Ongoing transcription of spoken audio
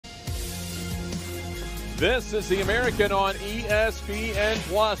This is the American on ESPN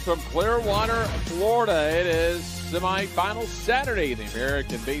Plus from Clearwater, Florida. It is semifinal Saturday, the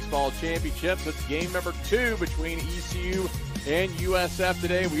American Baseball Championships. It's game number 2 between ECU and USF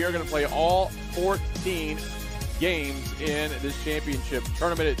today. We are going to play all 14 games in this championship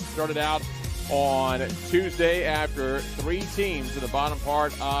tournament. It started out on Tuesday after 3 teams in the bottom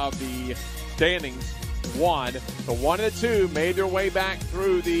part of the standings won. The 1 and 2 made their way back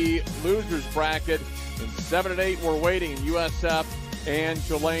through the losers bracket. And 7 and 8 were waiting. USF and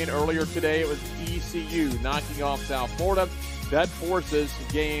Tulane earlier today. It was ECU knocking off South Florida. That forces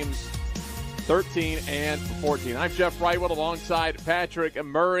games 13 and 14. I'm Jeff Brightwood alongside Patrick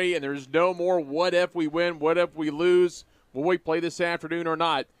Murray, and there's no more what if we win, what if we lose. Will we play this afternoon or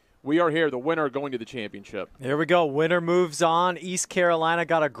not? We are here, the winner going to the championship. Here we go. Winner moves on. East Carolina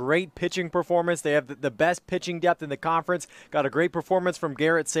got a great pitching performance. They have the best pitching depth in the conference. Got a great performance from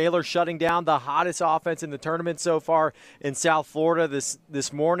Garrett Saylor, shutting down the hottest offense in the tournament so far in South Florida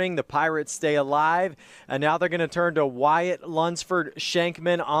this morning. The Pirates stay alive, and now they're going to turn to Wyatt Lunsford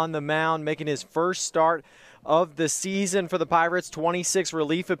Shankman on the mound, making his first start of the season for the Pirates. 26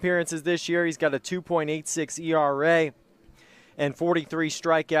 relief appearances this year. He's got a 2.86 ERA. And 43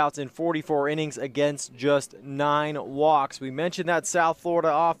 strikeouts in 44 innings against just 9 walks. We mentioned that South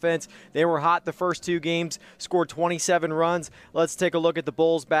Florida offense. They were hot the first 2 games, scored 27 runs. Let's take a look at the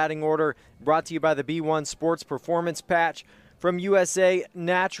Bulls batting order, brought to you by the B1 Sports Performance Patch from USA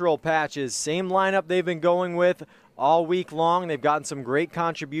Natural Patches. Same lineup they've been going with all week long. They've gotten some great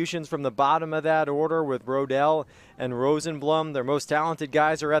contributions from the bottom of that order with Brodell and Rosenblum. Their most talented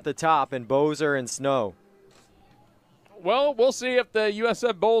guys are at the top, and Bozer and Snow. Well, we'll see if the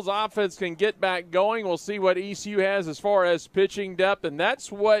USF Bulls offense can get back going. We'll see what ECU has as far as pitching depth, and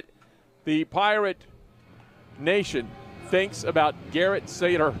that's what the Pirate Nation thinks about Garrett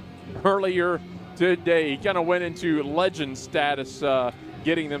Saylor earlier today. He kind of went into legend status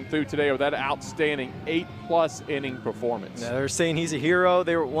getting them through today with that outstanding 8+ inning performance. Now, they're saying he's a hero.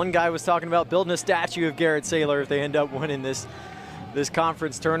 One guy was talking about building a statue of Garrett Saylor if they end up winning this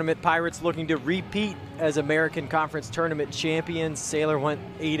conference tournament. Pirates looking to repeat as American Conference Tournament champions. Saylor went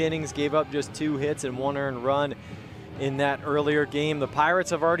 8 innings, gave up just 2 hits and 1 earned run in that earlier game. The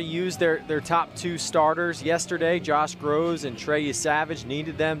Pirates have already used their top 2 starters yesterday. Josh Groves and Trey Savage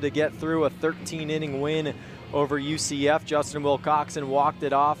needed them to get through a 13-inning win over UCF. Justin Wilcoxon walked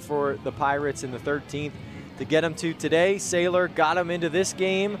it off for the Pirates in the 13th to get them to today. Saylor got them into this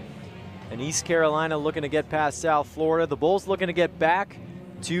game. And East Carolina looking to get past South Florida. The Bulls looking to get back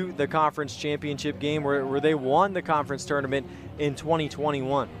to the conference championship game where they won the conference tournament in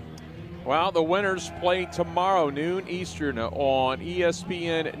 2021. Well, the winners play tomorrow, noon Eastern, on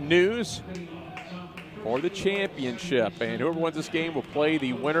ESPN News for the championship. And whoever wins this game will play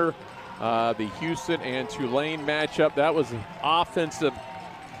the winner, the Houston and Tulane matchup. That was an offensive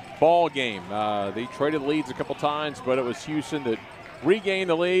ball game. They traded leads a couple times, but it was Houston that regained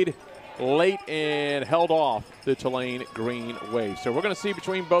the lead late and held off the Tulane Green Wave. So we're going to see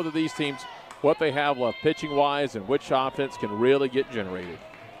between both of these teams what they have left pitching-wise and which offense can really get generated.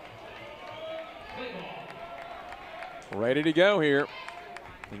 Ready to go here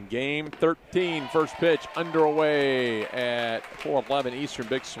in game 13. First pitch underway at 4:11 Eastern.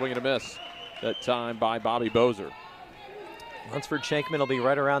 Big swing and a miss that time by Bobby Bozer. Lunsford Shankman will be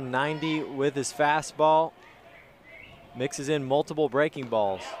right around 90 with his fastball. Mixes in multiple breaking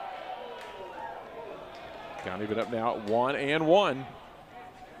balls. Count even up now at 1-1.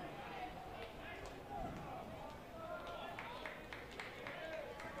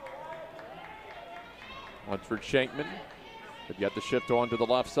 Lunsford Shankman. They've got the shift on to the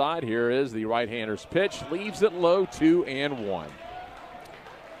left side. Here is the right-hander's pitch. Leaves it low, 2-1.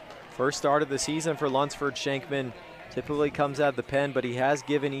 First start of the season for Lunsford Shankman. Typically comes out of the pen, but he has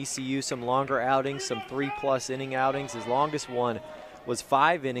given ECU some longer outings, some 3+ inning outings. His longest one was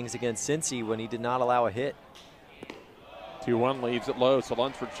 5 innings against Cincy when he did not allow a hit. 2-1 leaves it low. So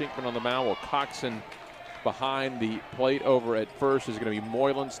Lunsford Shankman on the mound. Will Coxon behind the plate over at first. Is going to be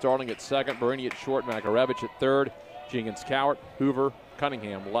Moylan starting at second. Berini at short. Makarevich at third. Jenkins Cowart, Hoover,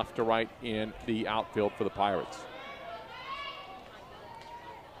 Cunningham left to right in the outfield for the Pirates.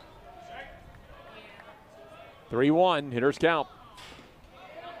 (3-1) hitter's count.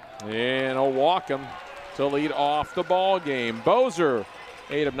 And a walk him to lead off the ball game. Bozer,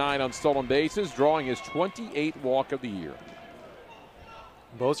 8 of 9 on stolen bases, drawing his 28th walk of the year.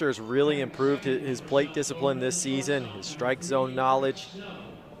 Bozer has really improved his plate discipline this season, his strike zone knowledge,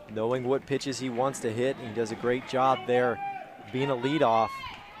 knowing what pitches he wants to hit. He does a great job there being a leadoff,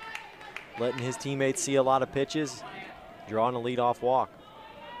 letting his teammates see a lot of pitches, drawing a leadoff walk.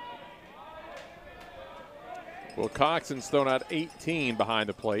 Well, Coxon's thrown out 18 behind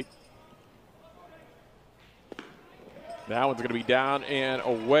the plate. That one's going to be down and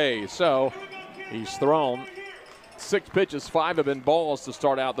away. So he's thrown 6 pitches, 5 have been balls to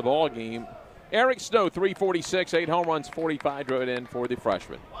start out the ball game. Eric Snow, 346, 8 home runs, 45 drove in for the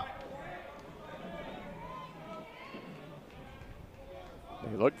freshman.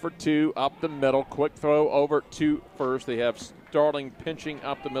 They look for 2 up the middle. Quick throw over to first. They have Starling pinching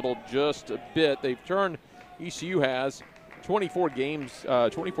up the middle just a bit. They've turned, ECU has 24 games,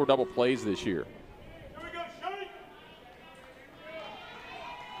 24 double plays this year.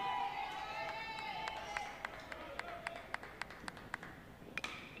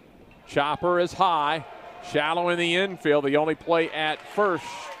 Chopper is high, shallow in the infield. The only play at first.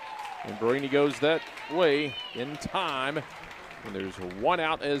 And Barini goes that way in time. And there's 1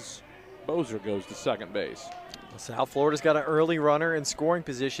 out as Bozer goes to second base. South Florida's got an early runner in scoring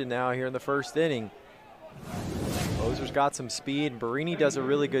position now here in the first inning. Bozer's got some speed, and Barini does a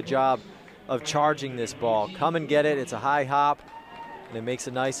really good job of charging this ball. Come and get it. It's a high hop, and it makes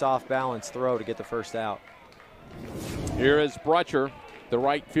a nice off-balance throw to get the first out. Here is Brutcher, the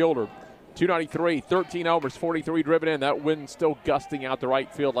right fielder. 293, 13 overs, 43 driven in. That wind still gusting out the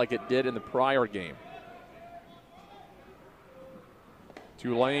right field like it did in the prior game.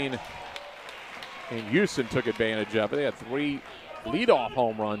 Tulane and Houston took advantage of it. They had 3 leadoff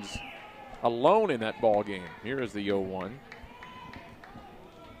home runs alone in that ball game. Here is the 0-1.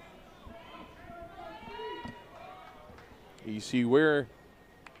 ECU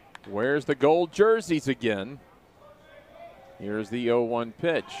wears the gold jerseys again. Here's the 0-1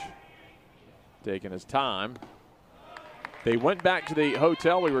 pitch. Taking his time. They went back to the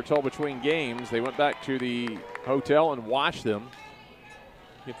hotel, we were told, between games. They went back to the hotel and washed them.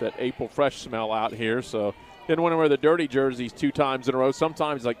 Get that April fresh smell out here. So didn't want to wear the dirty jerseys 2 times in a row.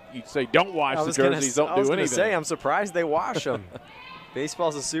 Sometimes, like you say, don't wash the jerseys, don't do anything. I was going to say, I'm surprised they wash them.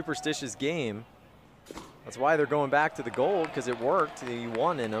 Baseball's a superstitious game. That's why they're going back to the gold, because it worked. You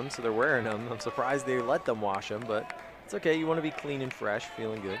won in them, so they're wearing them. I'm surprised they let them wash them, but it's okay. You want to be clean and fresh,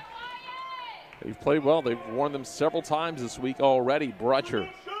 feeling good. They've played well. They've worn them several times this week already. Brutcher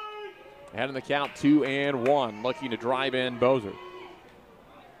had in the count 2-1, looking to drive in Bozer.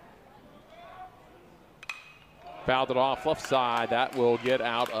 Fouled it off left side. That will get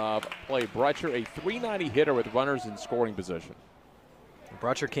out of play. Brutcher, a .390 hitter with runners in scoring position.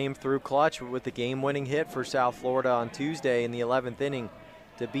 Brutcher came through clutch with the game-winning hit for South Florida on Tuesday in the 11th inning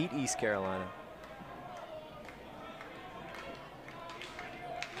to beat East Carolina.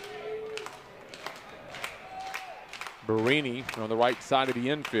 Barini on the right side of the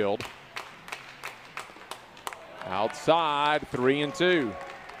infield. Outside, 3-2.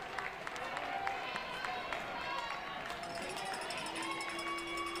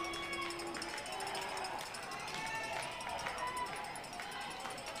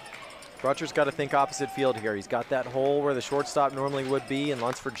 Brutcher's got to think opposite field here. He's got that hole where the shortstop normally would be, and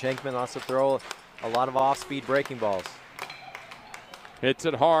Lunsford-Shankman wants to throw a lot of off-speed breaking balls. Hits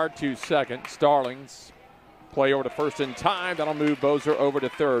it hard to second. Starling's play over to first in time. That'll move Bozer over to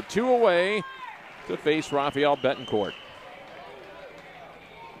third. 2 away to face Rafael Betancourt.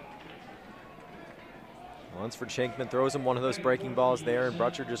 Lunsford-Shankman throws him one of those breaking balls there, and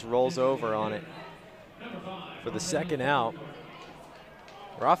Brutcher just rolls over on it for the second out.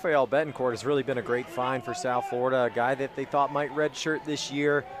 Rafael Betancourt has really been a great find for South Florida, a guy that they thought might redshirt this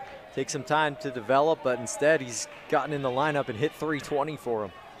year, take some time to develop, but instead he's gotten in the lineup and hit .320 for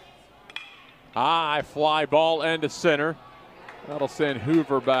him. High fly ball into center. That'll send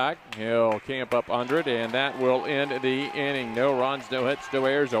Hoover back. He'll camp up under it, and that will end the inning. No runs, no hits, no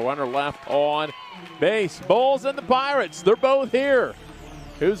errors, a runner left on base. Bulls and the Pirates, they're both here.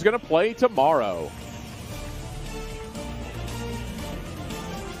 Who's going to play tomorrow?